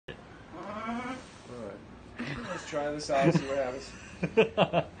try this out, see what happens. You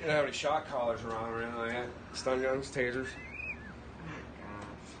don't have any shot collars around or anything like that. Stun guns, tasers.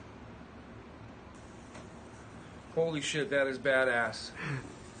 Holy shit, that is badass.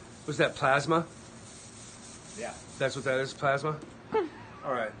 Was that plasma? Yeah. That's what that is, plasma?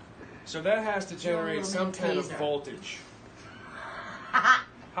 Alright. So that has to generate some kind of voltage.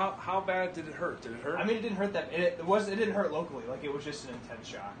 How bad did it hurt? Did it hurt? I mean, it didn't hurt that. It didn't hurt locally. Like, it was just an intense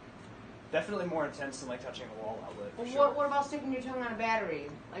shock. Definitely more intense than like touching a wall outlet. Well, Sure. what about sticking your tongue on a battery?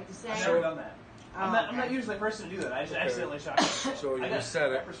 Like the same? I've never done that. Oh, I'm not usually the person to do that. I just accidentally shocked myself. So you I got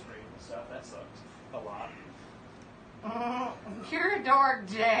said it. pepper sprayed and stuff. That sucked a lot. You're a dork,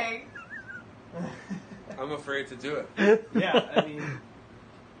 Jay. I'm afraid to do it. Yeah, I mean,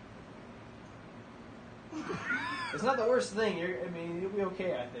 it's not the worst thing. You'll be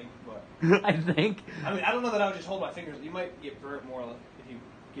okay, I think. But I think. I mean, I don't know that I would just hold my fingers. You might get burnt more if you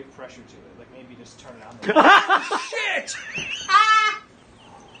give pressure to it. Like maybe just turn it on. Shit!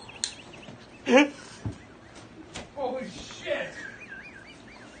 Holy shit!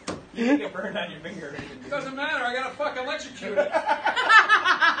 You can get burned on your finger. It doesn't matter, I gotta fucking electrocute it.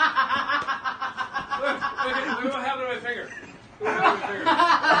 Look what happened to my finger. Look what happened to my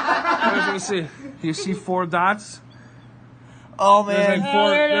finger. Let me see. Do you see 4 dots? Oh man.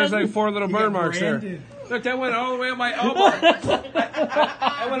 There's like 4 little burn marks there. Look, that went all the way on my elbow.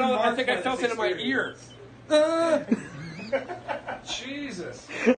 I think I felt it in my ear. Jesus.